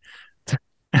 Okay.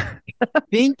 I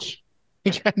think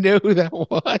I know who that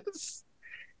was.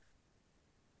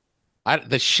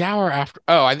 The shower after.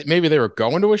 Oh, maybe they were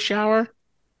going to a shower.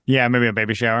 Yeah, maybe a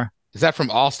baby shower. Is that from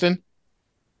Austin?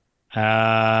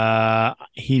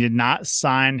 He did not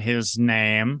sign his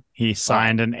name. He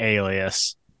signed an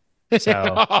alias.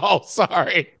 So Oh,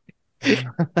 sorry.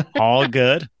 all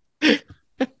good.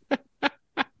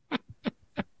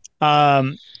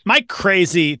 My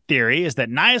crazy theory is that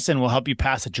niacin will help you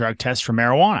pass a drug test for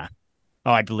marijuana.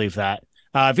 Oh, I believe that.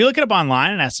 If you look it up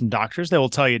online and ask some doctors, they will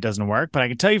tell you it doesn't work. But I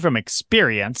can tell you from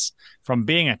experience, from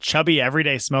being a chubby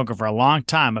everyday smoker for a long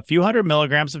time, a few hundred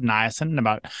milligrams of niacin in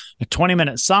about a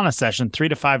 20-minute sauna session, 3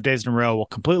 to 5 days in a row, will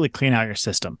completely clean out your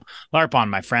system. LARP on,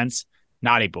 my friends.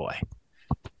 Naughty boy.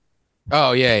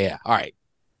 Oh, yeah. All right.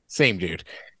 Same dude.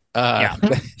 Yeah.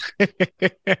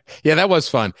 Yeah, that was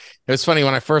fun. It was funny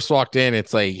when I first walked in.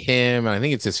 It's like him, and I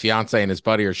think it's his fiance and his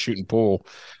buddy are shooting pool.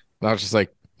 And I was just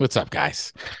like, "What's up,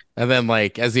 guys?" And then,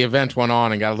 like, as the event went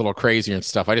on and got a little crazier and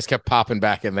stuff, I just kept popping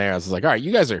back in there. I was like, "All right,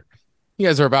 you guys are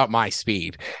about my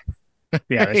speed."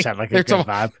 Yeah, they just had like a They're good so-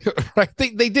 vibe. Right?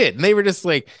 They did, and they were just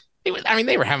like, they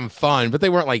were having fun, but they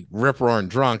weren't like rip roaring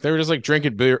drunk. They were just like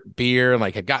drinking beer and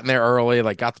like had gotten there early,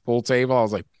 like got the pool table. I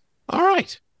was like, "All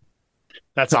right."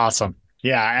 That's awesome.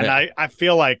 Yeah, and Yeah. I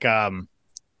feel like yeah,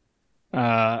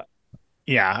 I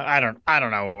don't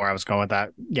know where I was going with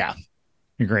that. Yeah.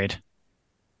 Agreed.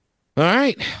 All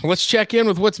right, let's check in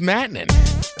with what's mattening.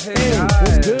 Hey,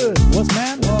 what's good? What's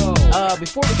man? Whoa.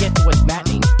 Before we get to what's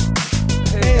mattening,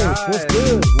 Hey, what's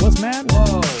good? What's man?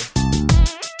 Whoa.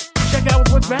 Check out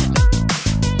with what's mattening.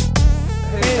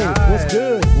 Hey, what's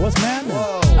good? What's man?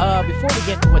 Whoa. before we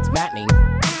get to what's mattening,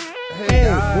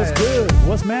 Hey, what's good?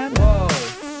 What's man? Whoa.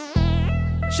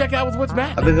 Check out with what's I've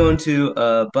mattening. been going to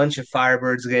a bunch of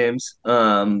Firebirds games,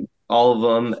 all of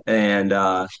them, and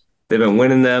they've been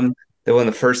winning them. They won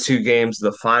the first two games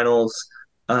of the finals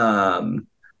by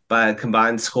a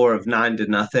combined score of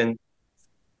 9-0.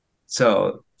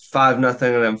 So 5-0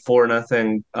 and then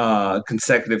 4-0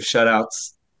 consecutive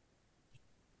shutouts.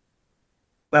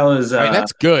 That was I mean,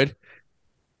 that's good.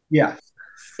 yeah.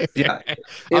 Yeah. I'm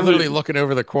It literally was- looking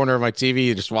over the corner of my TV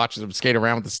and just watching them skate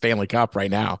around with the Stanley Cup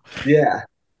right now. Yeah.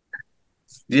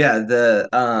 Yeah, the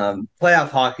playoff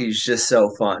hockey is just so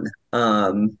fun.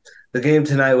 The game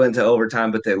tonight went to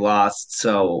overtime, but they lost,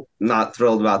 so not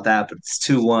thrilled about that. But it's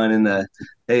 2-1 in the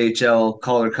AHL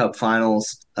Calder Cup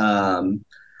Finals, and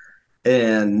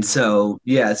so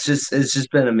yeah, it's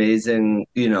just been amazing.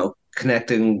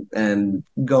 Connecting and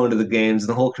going to the games, and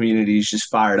the whole community is just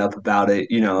fired up about it.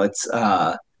 It's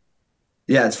yeah,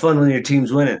 it's fun when your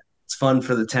team's winning. It's fun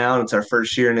for the town. It's our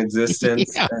first year in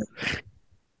existence. Yeah.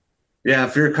 Yeah,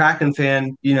 if you're a Kraken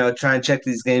fan, try and check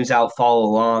these games out, follow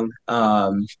along.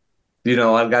 A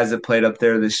lot of guys that played up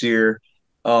there this year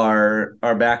are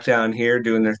back down here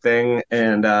doing their thing,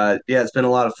 and yeah, it's been a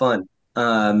lot of fun.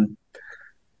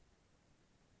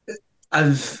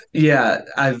 I've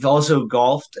also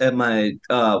golfed at my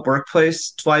workplace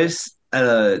twice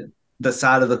at the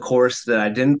side of the course that I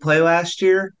didn't play last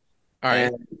year. All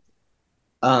right.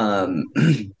 And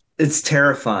it's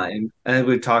terrifying. I think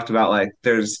we've talked about like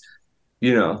there's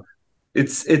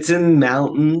it's in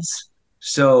mountains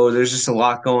So there's just a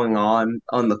lot going on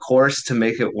the course to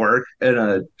make it work in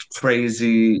a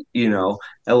crazy,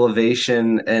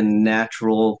 elevation and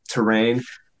natural terrain.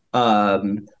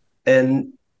 And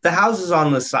the houses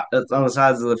on the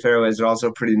sides of the fairways are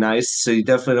also pretty nice. So you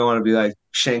definitely don't want to be like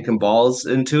shanking balls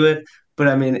into it. But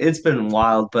I mean, it's been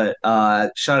wild. But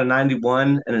shot a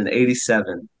 91 and an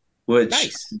 87, which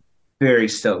Nice. very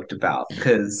stoked about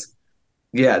because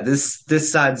yeah, this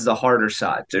side's the harder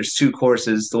side. There's two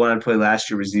courses. The one I played last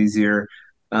year was easier.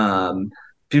 Um,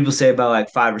 People say about like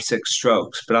 5 or 6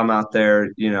 strokes, but I'm out there,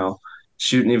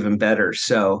 shooting even better.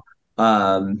 So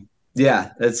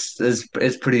yeah,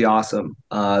 it's pretty awesome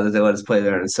that they let us play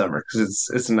there in the summer because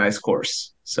it's a nice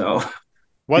course. So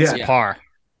What's yeah, par?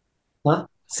 huh?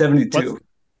 72.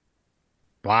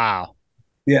 Wow.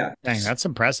 Yeah, Dang, that's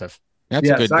impressive. That's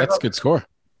yeah. good. So That's a good score.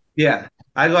 yeah,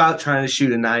 I go out trying to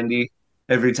shoot a 90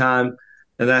 every time,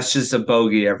 and that's just a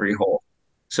bogey every hole.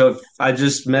 So if I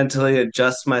just mentally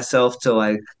adjust myself to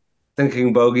like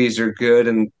thinking bogeys are good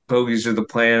and bogeys are the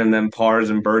plan, and then pars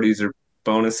and birdies are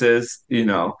bonuses,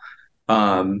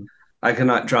 um, I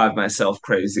cannot drive myself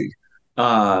crazy.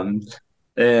 Um,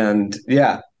 and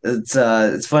yeah,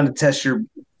 it's fun to test your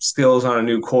skills on a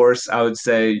new course. I would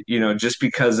say, just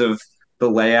because of the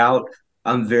layout,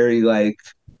 I'm very like,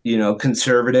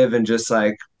 conservative and just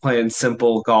like playing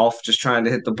simple golf, just trying to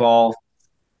hit the ball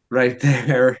right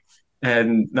there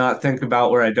and not think about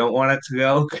where I don't want it to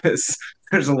go because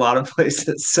there's a lot of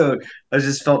places. So I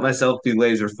just felt myself be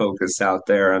laser focused out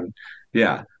there, and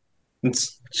yeah,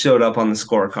 it's showed up on the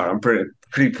scorecard. I'm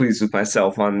pretty pleased with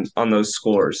myself on those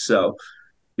scores. So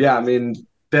yeah, I mean,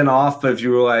 been off, but if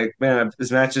you were like, man,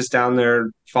 is Matt just down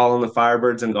there following the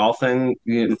Firebirds and golfing?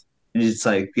 It's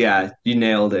like, yeah, you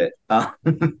nailed it.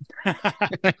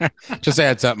 Just a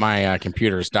heads up, my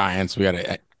computer's dying, so we got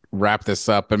to wrap this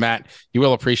up. But Matt, you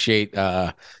will appreciate.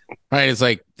 Right? It's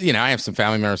like I have some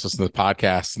family members listening to the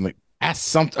podcast, and like ask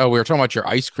something. Oh, we were talking about your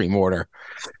ice cream order,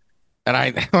 and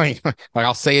I like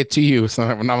I'll say it to you. So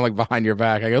when I'm like behind your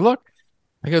back, I go, look,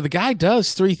 the guy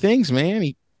does 3 things, man.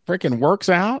 He freaking works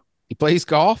out. He plays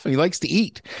golf and he likes to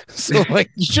eat. So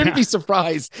like you shouldn't be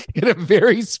surprised in a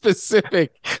very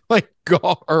specific like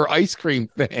golf or ice cream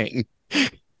thing.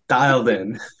 Dialed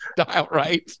in. Dial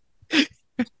right.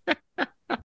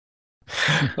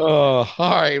 Oh,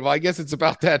 all right. Well, I guess it's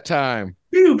about that time.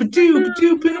 Pew, pew,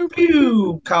 pew, pew,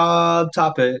 pew. Cobb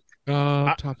topic.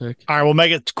 Topic. All right, we'll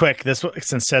make it quick. This one,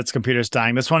 since Ted's computer's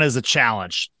dying, this one is a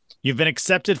challenge. You've been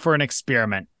accepted for an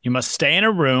experiment. You must stay in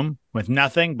a room with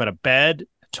nothing but a bed,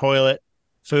 a toilet,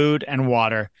 food, and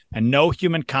water, and no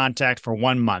human contact for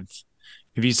 1 month.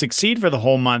 If you succeed for the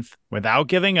whole month without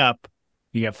giving up,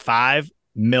 you get $5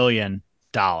 million.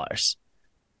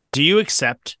 Do you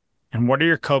accept? And what are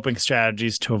your coping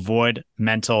strategies to avoid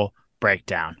mental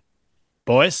breakdown?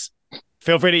 Boys,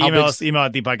 feel free to email us, email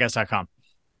at thepodcast.com.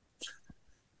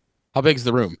 How big's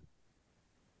the room?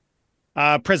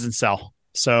 Prison cell.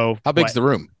 So how big's the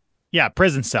room? Yeah,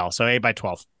 prison cell. So 8 by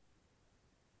 12.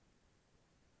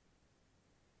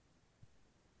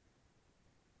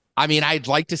 I mean, I'd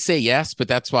like to say yes, but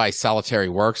that's why solitary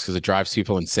works, because it drives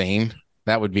people insane.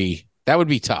 That would be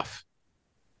tough.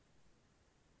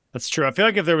 That's true. I feel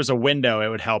like if there was a window, it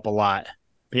would help a lot.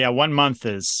 But yeah, 1 month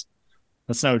that's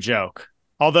no joke.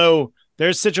 Although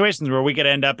there's situations where we could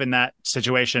end up in that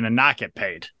situation and not get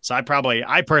paid. So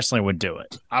I personally would do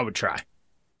it. I would try.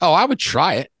 Oh, I would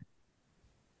try it.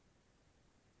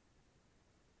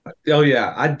 Oh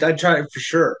yeah, I'd try it for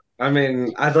sure. I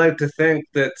mean, I'd like to think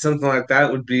that something like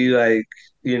that would be like,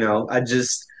 I'd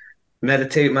just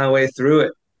meditate my way through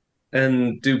it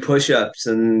and do push-ups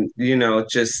and,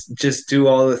 just do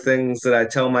all the things that I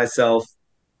tell myself,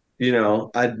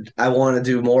 I want to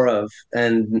do more of,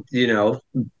 and,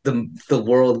 the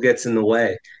world gets in the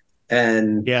way.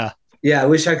 And yeah, I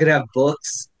wish I could have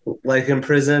books like in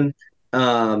prison.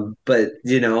 But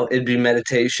it'd be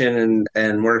meditation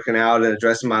and working out and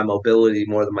addressing my mobility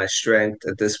more than my strength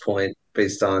at this point,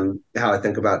 based on how I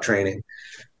think about training.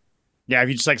 Yeah, if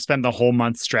you just like spend the whole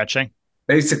month stretching.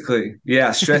 Basically,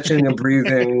 yeah, stretching and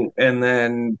breathing, and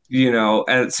then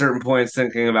at certain points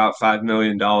thinking about $5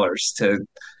 million to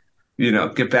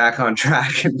get back on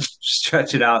track and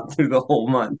stretch it out through the whole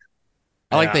month.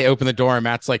 I like they open the door and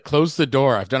Matt's like, close the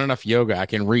door. I've done enough yoga. I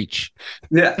can reach.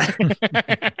 Yeah.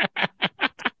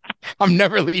 I'm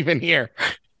never leaving here.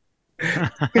 I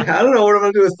don't know what I'm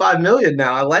going to do with 5 million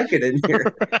now. I like it in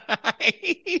here.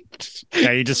 Right.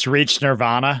 Yeah, you just reach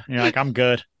nirvana. You're like, I'm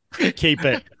good. Keep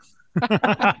it.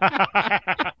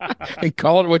 And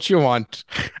call it what you want.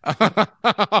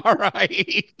 All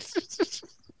right.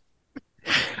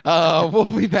 We'll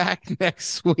be back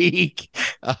next week.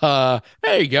 There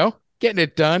you go. Getting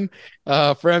it done.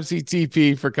 For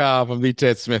MCTP, for Cobb, I'm the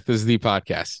Ted Smith. This is the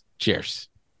podcast. Cheers.